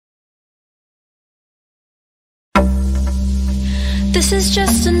This is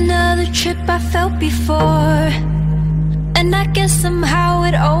just another trip I felt before, and I guess somehow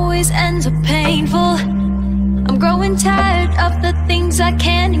it always ends up painful. I'm growing tired of the things I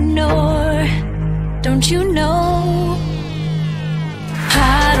can't ignore. Don't you know?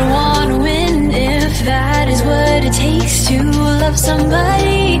 I don't wanna win if that is what it takes to love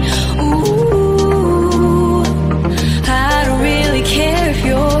somebody. Ooh, I don't really care if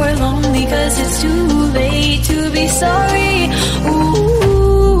you're lonely, 'cause it's too late to be sorry.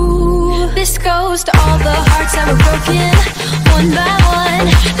 Ooh, this goes to all the hearts that were broken one by one.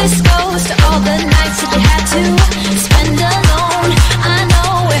 This goes to all the nights that you had to spend alone. I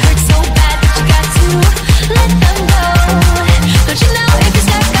know it hurts so bad, but you got to let them go. Don't you know if you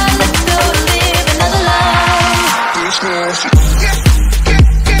start, gotta let go to live another love.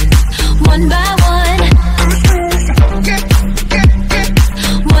 One by one,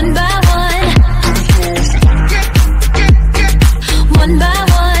 one by one, one by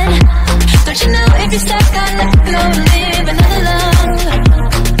one. Don't you know if you start, gotta let go to live another love.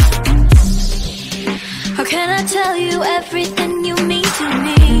 How can I tell you everything you mean to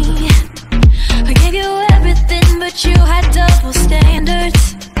me? I gave you everything, but you had double standards.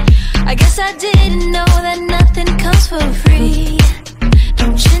 I guess I didn't know that nothing comes for free.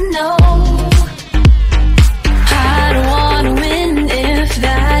 Don't you know? I don't wanna win if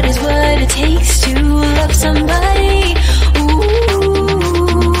that is what it takes to love somebody. Ooh,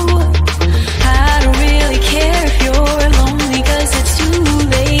 I don't really care if you're lonely, 'cause it's too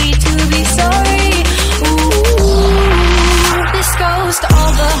late to be sorry. Ooh, this goes to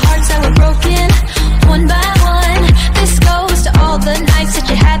all the hearts that were broken one by one. This goes to all the nights that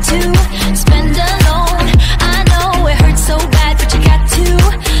you had to spend alone. I know it hurts so bad, but you got to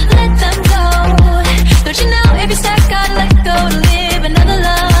let them go. Don't you know if you start, gotta let go to live another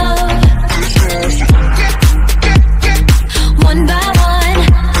love. One by one,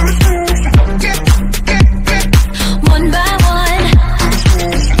 one by one,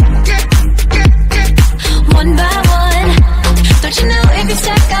 one by one. Don't you know if you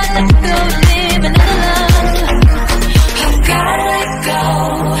start, gotta let go to live another love. I've gotta let go.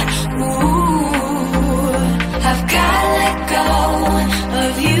 Ooh, I've gotta let go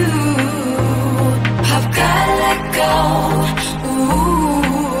of you. I've gotta let go.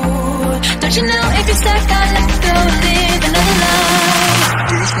 Ooh, don't you know if you start, gotta let go to live another love.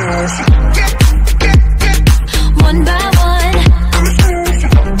 One by one,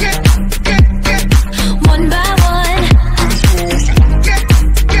 one by one,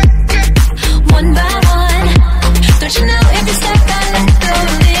 one by one. Don't you know if you start, gotta let go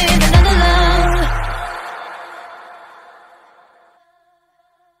to live another love.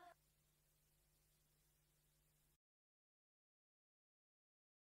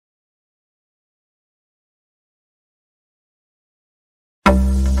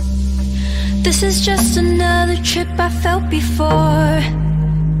 This is just another trip I felt before,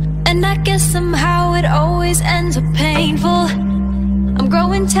 and I guess somehow it always ends up painful. I'm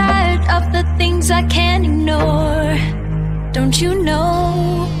growing tired of the things I can't ignore. Don't you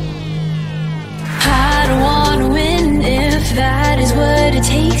know? I don't wanna win if that is what it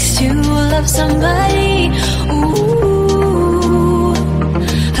takes to love somebody. Ooh,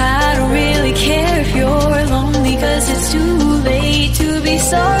 I don't really care if you're lonely, 'cause it's too late to be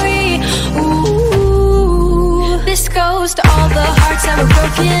sorry. Ooh, this goes to all the hearts that were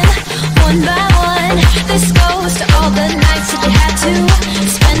broken one by one. This goes to all the nights that you had to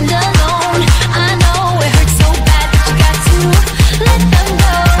spend alone. I know it hurts so bad, but you got to let them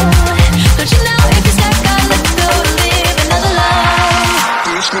go. Don't you know if you start, gotta let go to live another love.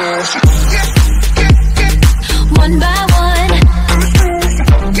 One by one,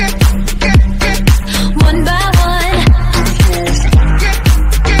 one by one,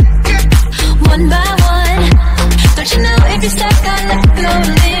 one by one. Don't you know if you start, gotta let go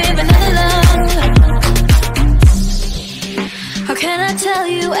to live another love. How can I tell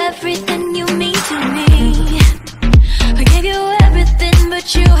you everything you mean to me? I gave you everything, but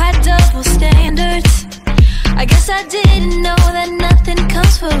you had double standards. I guess I didn't know that nothing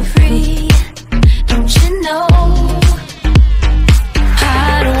comes for free. Don't you know?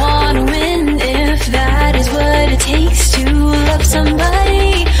 I don't wanna win if that is what it takes to love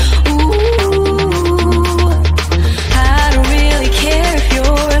somebody. Ooh, I don't really care if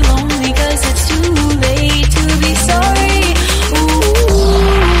you're lonely, 'cause it's too late to be sorry. Ooh,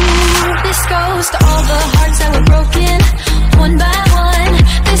 this goes to all the hearts that were broken one by one.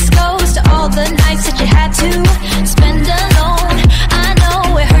 This goes to all the nights that you had to spend alone. I know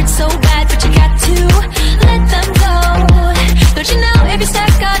it hurts so bad, but you got to let them go.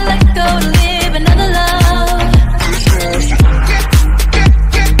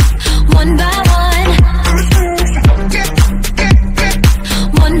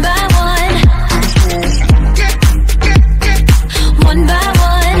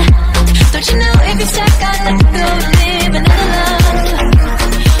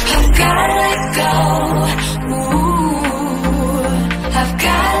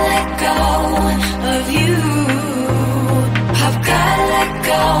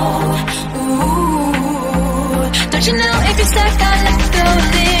 Don't you know if you're stuck, I'll let go,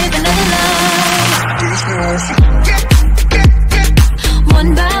 live another love. One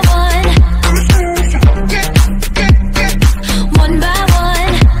by one, one by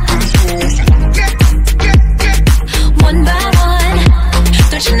one, one by one.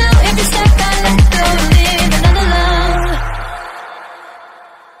 Don't you know if you're stuck, I'll let go, live another love.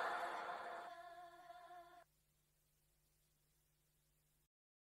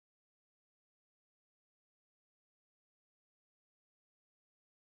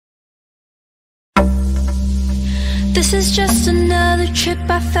 This is just another trip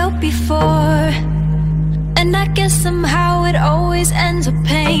I felt before, and I guess somehow it always ends up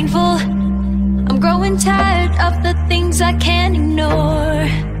painful. I'm growing tired of the things I can't ignore.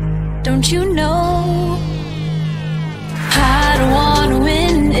 Don't you know? I don't wanna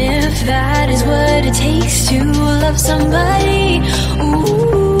win if that is what it takes to love somebody.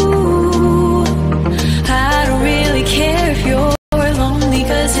 Ooh, I don't really care if you're lonely,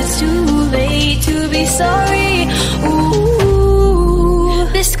 'cause it's too late to be sorry. Ooh,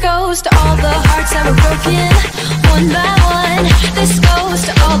 this goes to all the hearts that were broken, one by one. This goes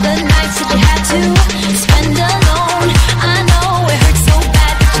to all the nights that you had to spend alone. I know it hurts so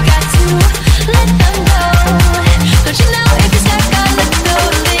bad, but you got to let them go. Don't you know if you're stuck, I'll let go,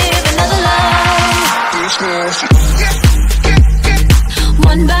 live another life.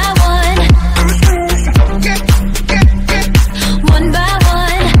 One by one, one by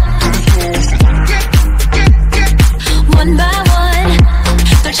one, one by one.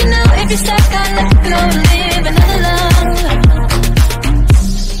 Don't you know if you're stuck, I'll let go, live another love.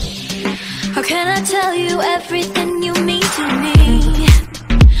 How can I tell you everything you mean to me?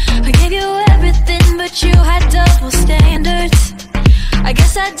 I gave you everything, but you had double standards. I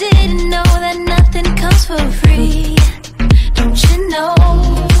guess I didn't know that nothing comes for free. Don't you know?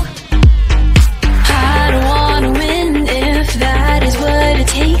 I don't wanna win if that is what it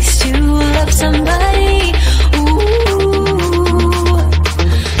takes to love somebody. Ooh,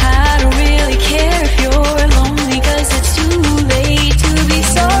 I don't really care if you're lonely, 'cause it's too late to be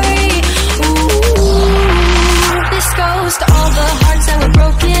sorry. Ooh, this goes to all the hearts that were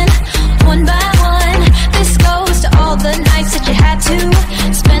broken, one by one. This goes to all the nights that you had to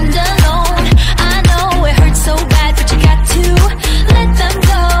spend alone. I know it hurts so bad, but you got to let them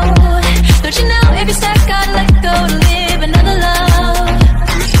go. Don't you know if you're stuck, I'd let go to live another love.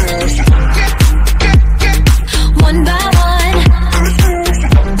 One by one,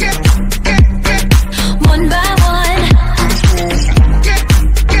 one by one,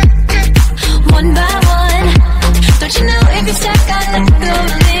 one by one. Don't you know if you're stuck, I'd let go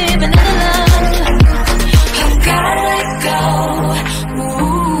to live another love. I've gotta let go.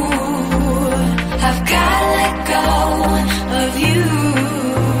 Ooh, I've gotta let go of you.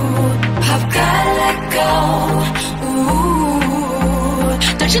 I've gotta let go. Ooh,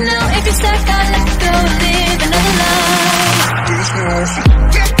 don't you know if you're stuck, I'll let go, live another love.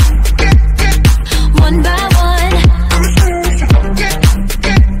 One by one,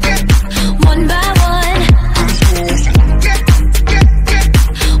 one by one,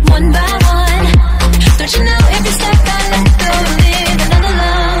 one by one. Don't you know if you're stuck, I'll let go, live another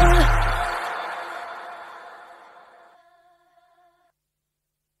love.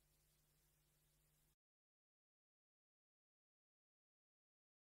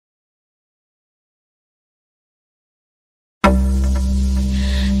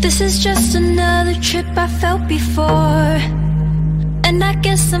 This is just another trip I felt before, and I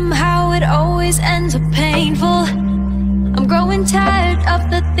guess somehow it always ends up painful. I'm growing tired of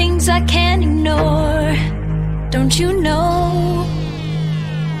the things I can't ignore. Don't you know?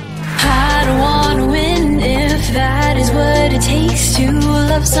 I don't wanna win if that is what it takes to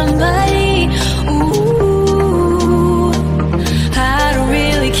love somebody. Ooh, I don't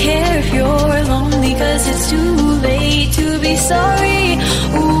really care if you're lonely, 'cause it's too late to be sorry.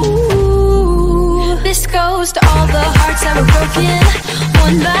 Ooh, this goes to all the hearts that were broken,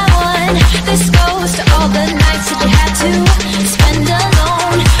 one by one. This goes to all the nights that you had to spend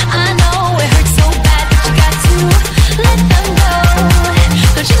alone. I know it hurts so bad, but you got to let them go.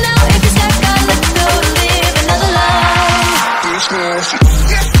 Don't you know if you're stuck, I'll let go to live another life.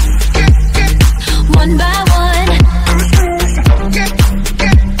 One by one,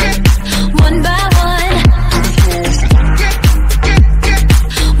 one by one,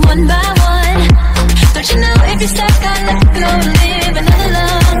 one by one. Don't you know if you're stuck, I'll let go to live another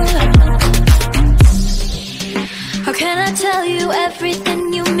love. How can I tell you everything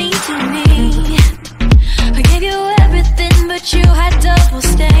you mean to me? I gave you everything, but you had double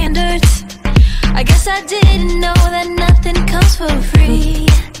standards. I guess I didn't know that nothing comes for free.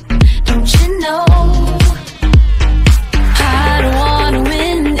 Don't you know?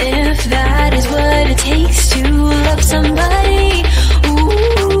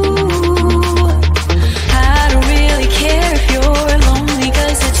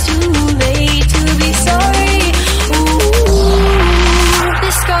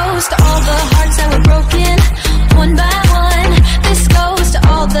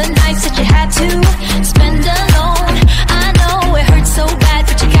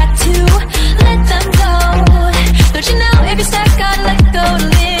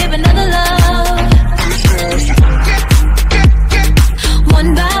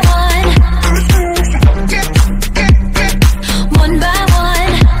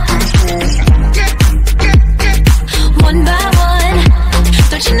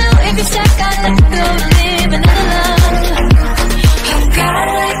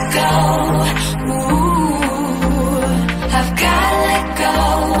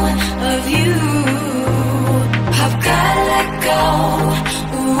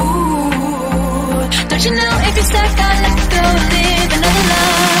 Don't you know if you're stuck, I'll let go, live another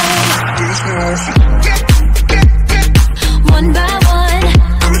love. One by one,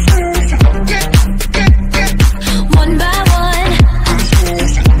 one by one,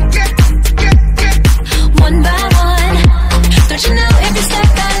 one by one. Don't you know if you're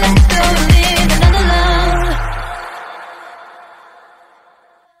stuck, I'll let go, live another love.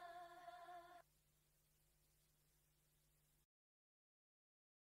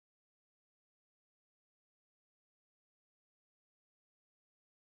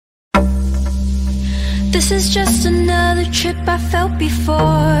 This is just another trip I felt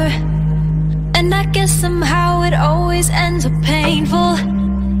before, and I guess somehow it always ends up painful.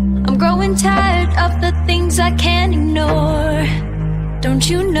 I'm growing tired of the things I can't ignore. Don't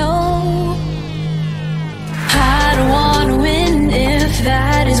you know? I don't wanna win if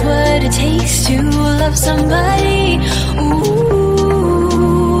that is what it takes to love somebody.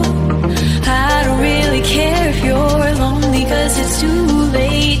 Ooh, I don't really care if you're lonely, 'cause it's too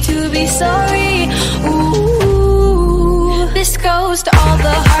late to be sorry. Ooh, this goes to all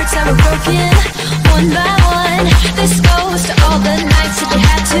the hearts that were broken, one by one. This goes to all the nights that you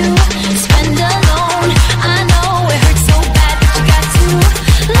had to spend alone. I know it hurts so bad, but you got to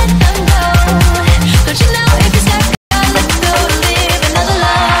let them go. Don't you know if you're stuck, I'll let go, live another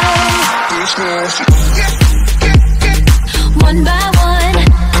love. One by one,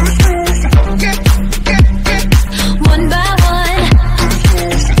 one by one,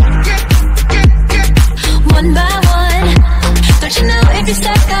 one by one. Don't you know if you're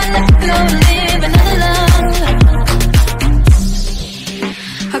stuck, I'll let go, live another love.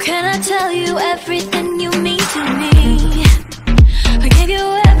 How can I tell you everything you mean to me? I gave you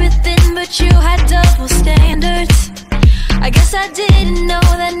everything, but you had double standards. I guess I didn't know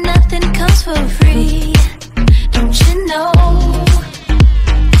that nothing comes for free. Don't you know?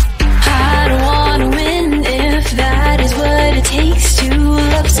 I don't wanna win if that is what it takes to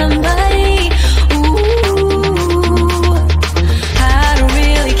love somebody. Ooh, I don't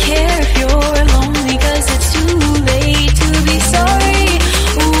really care if you're lonely, 'cause it's too late to be sorry.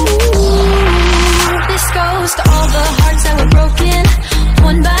 Ooh, this goes to all the hearts that were broken,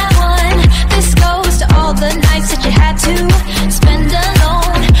 one by one. This goes to all the nights that you had to spend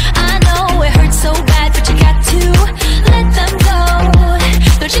alone. I know it hurts so bad, but you got to let them go.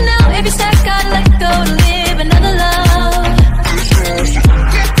 Don't you know if you're stuck, I'd let go to live another love.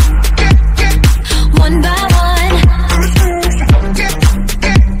 One by one,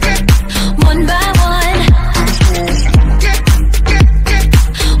 one by one,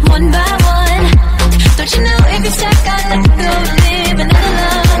 one by one. Don't you know if you're stuck, I'd let go to live another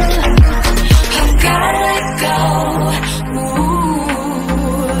love. I've gotta let go. Ooh,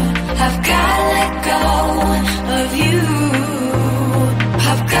 I've gotta let go of you.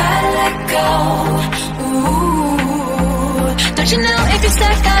 I've gotta let go. Ooh, don't you know if you're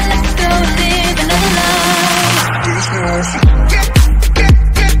stuck, I'll let go, live another love.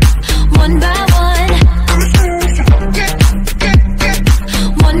 One by one,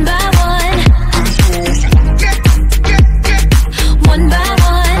 one by one, one by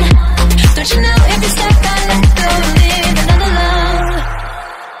one. Don't you know if you're stuck, I'll let go, live another love.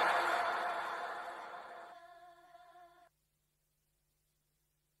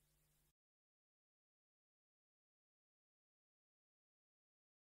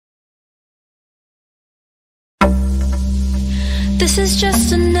 This is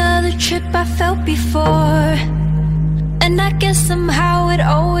just another trip I felt before, and I guess somehow it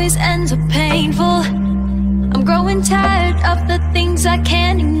always ends up painful. I'm growing tired of the things I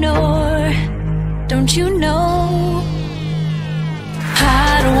can't ignore. Don't you know?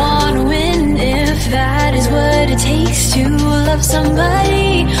 I don't wanna win if that is what it takes to love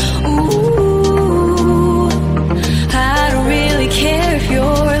somebody. Ooh, I don't really care if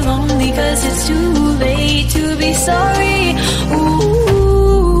you're lonely, 'cause it's too late to be sorry.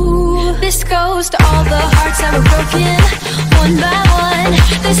 Ooh, this goes to all the hearts that were broken, one by one.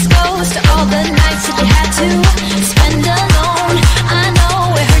 This goes to all the nights that you had to spend alone. I know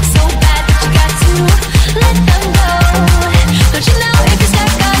it hurts so bad, but you got to let them go. Don't you know if you're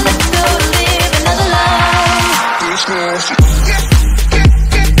stuck, I'll let go, live another love.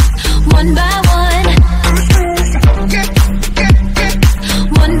 One by one,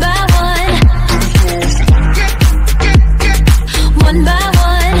 one by one, one by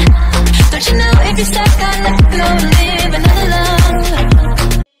one. Don't you know if you're stuck, I'll let go, live another love.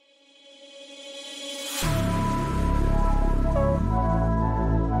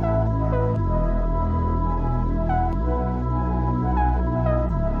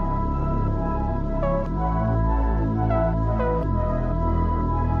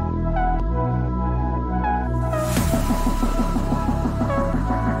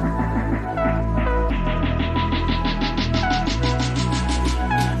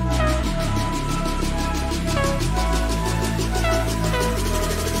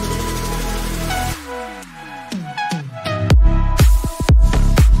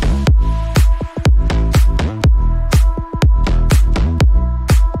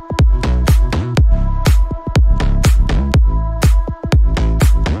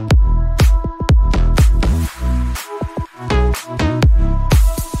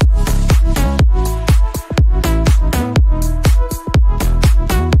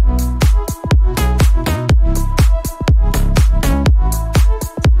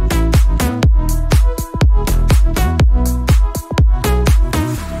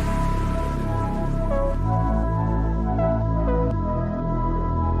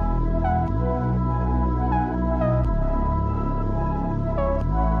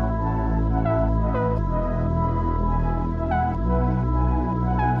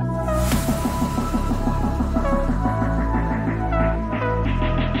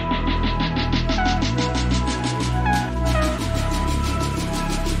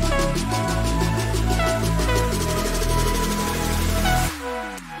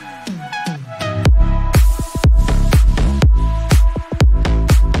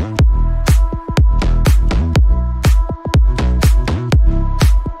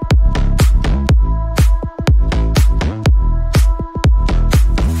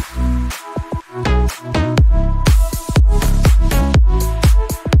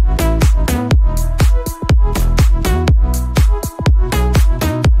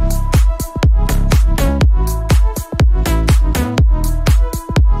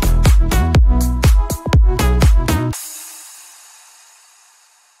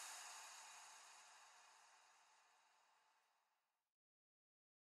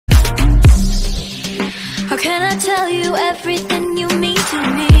 I tell you everything you mean to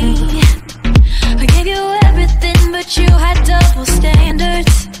me? I gave you everything, but you had double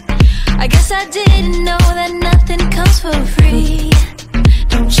standards. I guess I didn't know that nothing comes for free.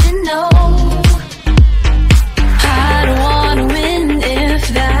 Don't you know? I don't wanna win if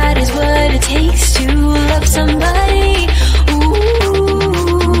that is what it takes to love somebody. Ooh,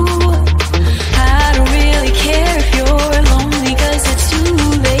 I don't really care if you're lonely, 'cause it's too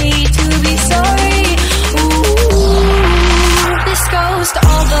late to be sorry. Ooh, this goes to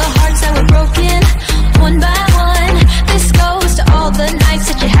all the hearts that were broken, one by one. This goes to all the nights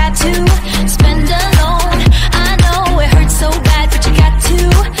that you had to spend alone. I know it hurts so bad, but you got to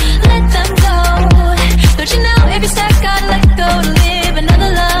let them go. Don't you know if you start, gotta let go to live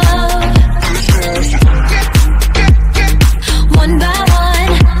another love. One by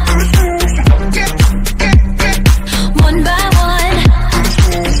one, one by one,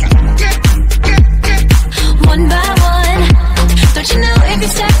 one by one. Don't you know if you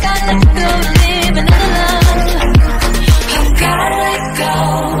start, gotta let go to live another love. I've gotta let go.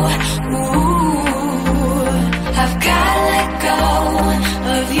 Ooh, I've gotta let go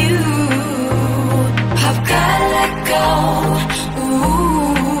of you. I've gotta let go.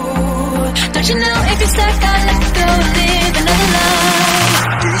 Ooh, don't you know if you start, gotta let go, live another love.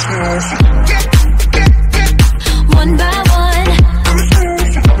 One by one,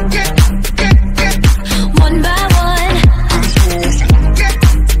 one by one,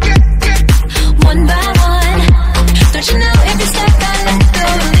 one by one. Don't you know if you start, gotta let go,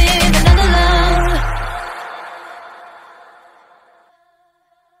 live another love.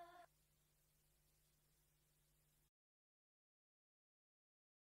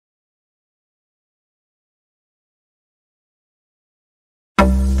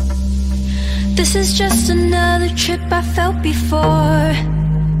 This is just another trip I felt before,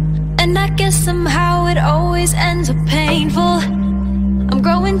 and I guess somehow it always ends up painful. I'm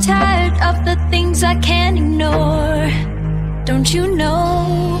growing tired of the things I can't ignore. Don't you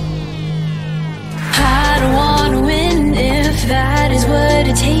know? I don't wanna win if that is what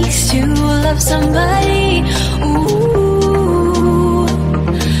it takes to love somebody. Ooh,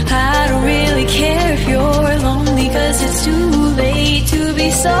 I don't really care if you're lonely, 'cause it's too late to be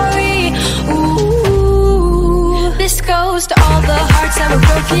sorry. Ooh, this goes to all the hearts that were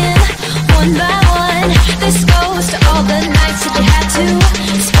broken, one by one. This goes to all the nights that you had to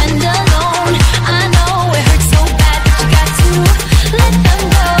spend alone. I know it hurts so bad, but you got to let them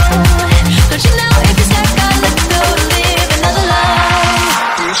go. Don't you know if you start, gotta let go to live another life.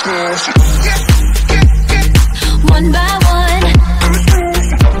 One by one,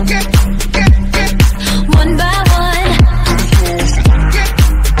 one by one,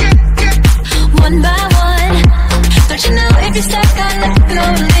 one by one. Don't you know if you start, gotta let go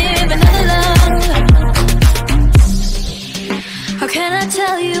to live another love.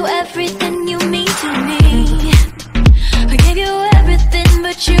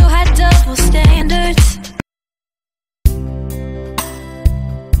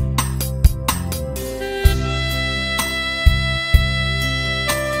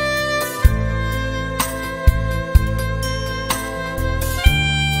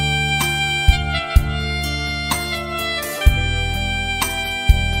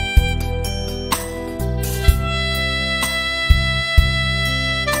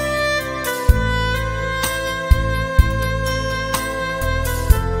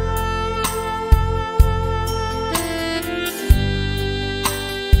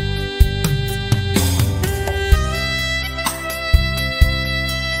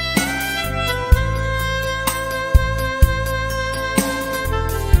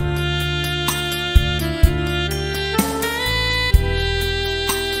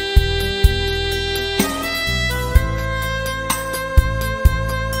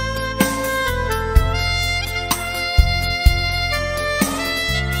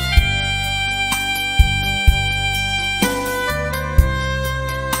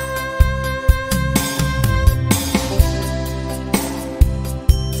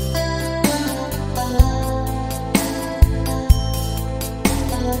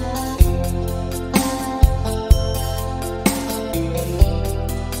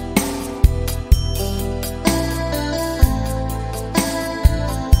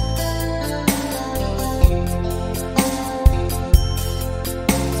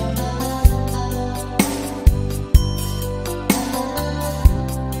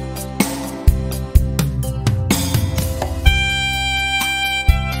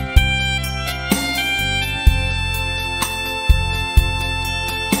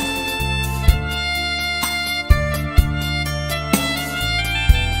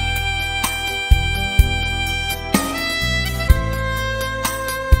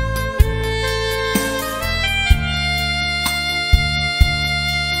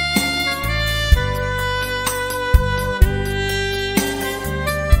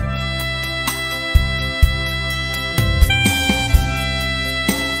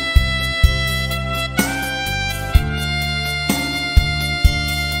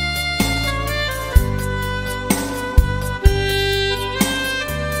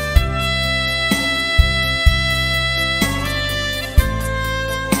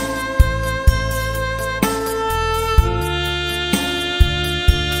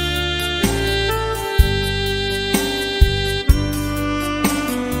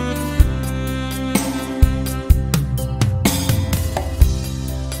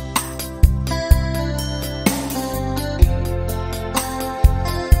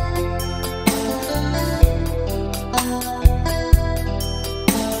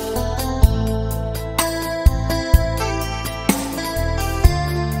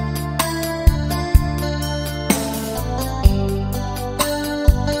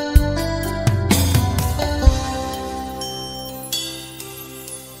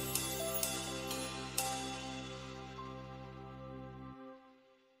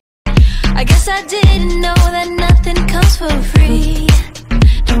 guess I didn't know that nothing comes for free.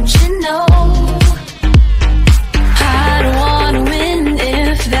 Don't you know? I don't wanna win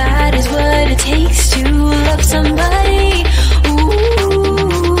if that is what it takes to love somebody.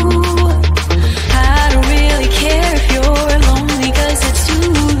 Ooh, I don't really care if you're lonely, 'cause it's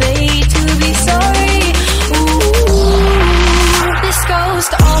too late to be sorry. Ooh, this goes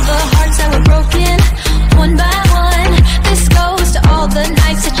to all the hearts that were broken, one by one. This goes to all the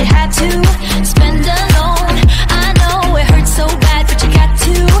nights that you had to spend alone. I know it hurts so bad, but you got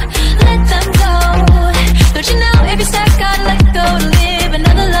to let them go. Don't you know, every step gotta let go to live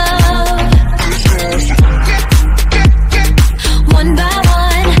another love. One by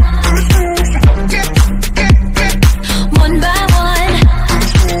one, one by one,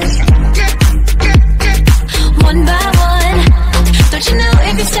 one by one. Don't you know,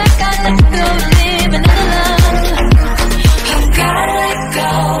 every step gotta let go to live another love. I've gotta let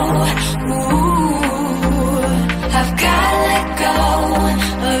go. Ooh, I've gotta let go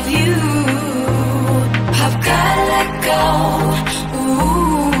of you. I've gotta let go.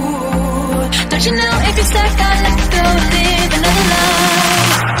 Ooh, don't you know, every step gotta let go to live another love.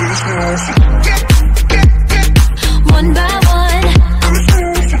 One by one,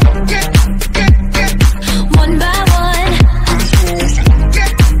 one by one,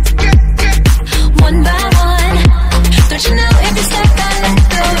 one by one. Don't you know, every step gotta let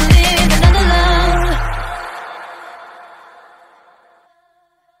go to live another love.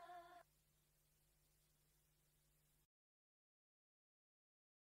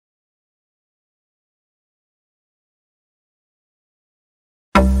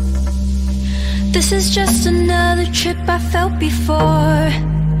 This is just another trip I felt before,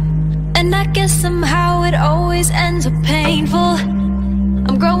 and I guess somehow it always ends up painful.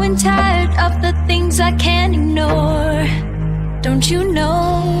 I'm growing tired of the things I can't ignore. Don't you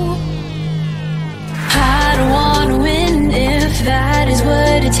know? I don't wanna win if that is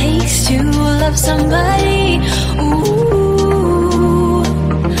what it takes to love somebody. Ooh,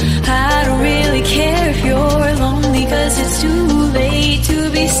 I don't really care if you're lonely, 'cause it's too late to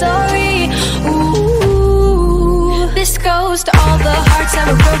be sorry. Ooh, this goes to all the hearts that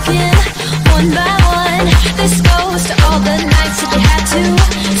were broken, one by one. This goes to all the nights that you had to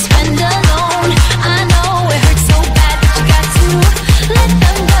spend alone. I know it hurts so bad, but you got to let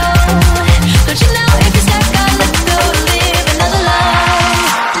them go. Don't you know, if you step gotta let go to live another love.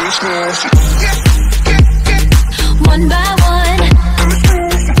 One by one,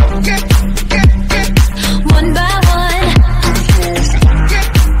 one by one,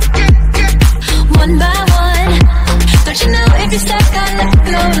 one by one. Don't you know, if you step gotta let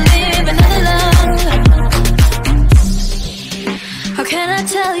go to live another love. How can I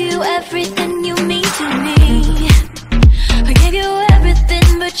tell you everything you mean to me? I gave you everything,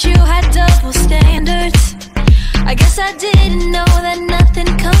 but you had double standards. I guess I didn't know that nothing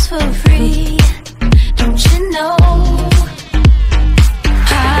comes for free. Don't you know?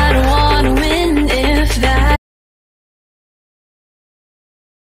 I don't wanna win if that.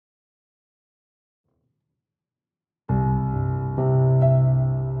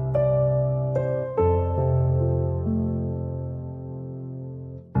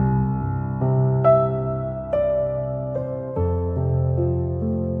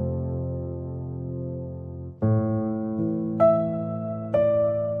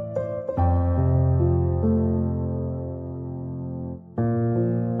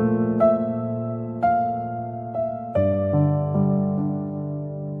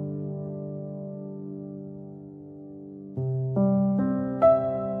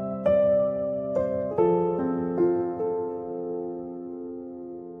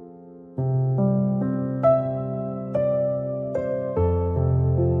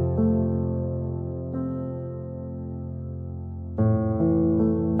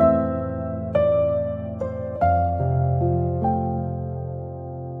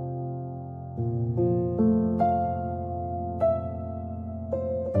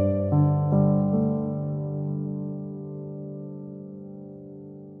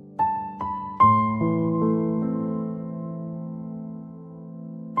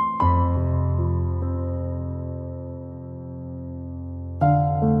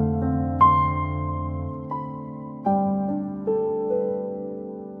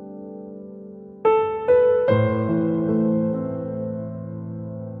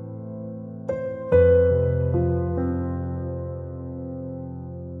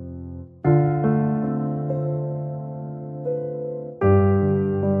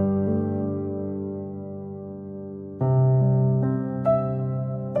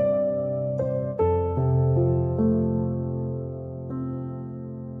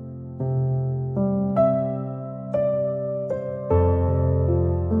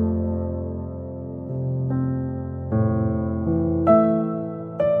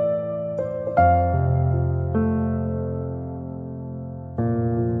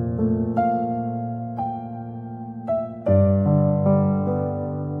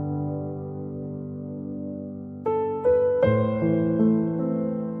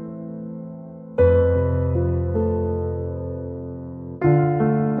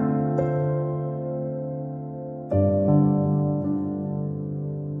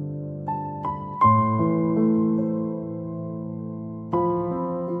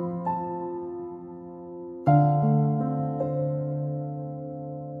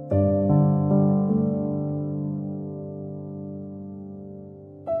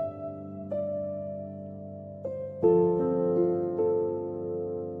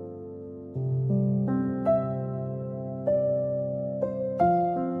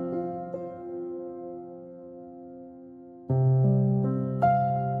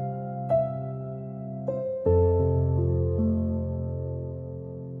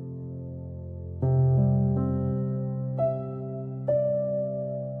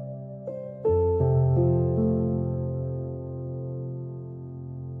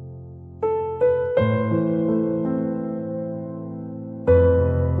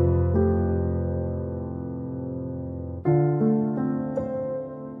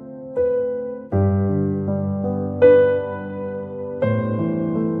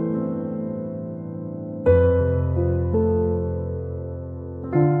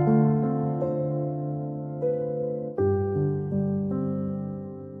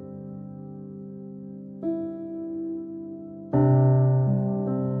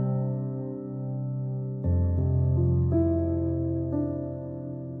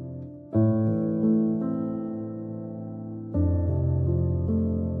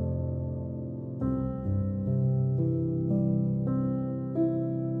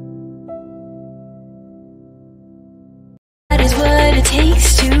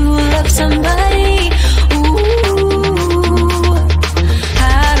 nice to love somebody. Ooh,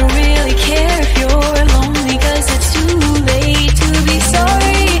 I don't really care if you're lonely, 'cause it's too late to be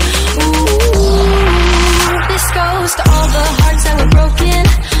sorry. Ooh, this goes to all the hearts that were broken,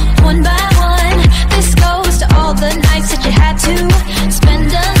 one by one. This goes to all the nights that you had to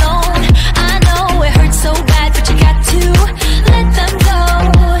spend alone. I know it hurts so bad, but you got to let them go.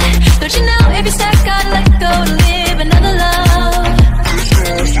 Don't you know if you start, gotta let go to live another love.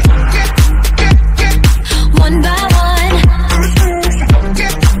 One by one,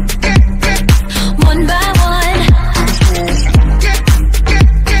 one by one,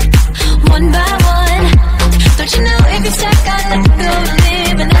 one by one. Don't you know if you start, gotta let go to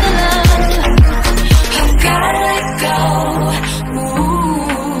live another love. I've gotta let go. Ooh,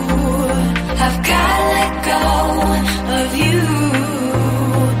 I've gotta let go of you.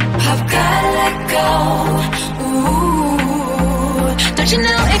 I've gotta let go. Ooh, don't you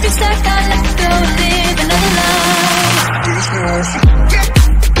know if you start, gotta let go, live another love.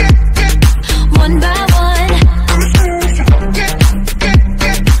 One by one,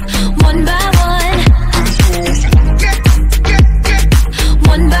 one by one,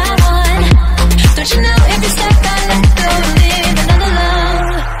 one by one. Don't you know if you start, gotta let go, live another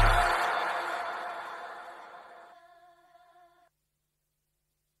love.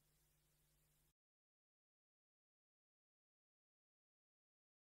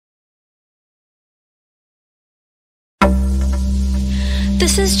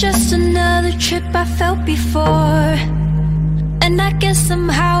 This is just another trip I felt before, and I guess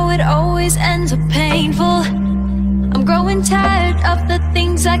somehow it always ends up painful. I'm growing tired of the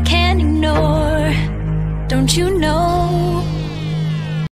things I can't ignore. Don't you know?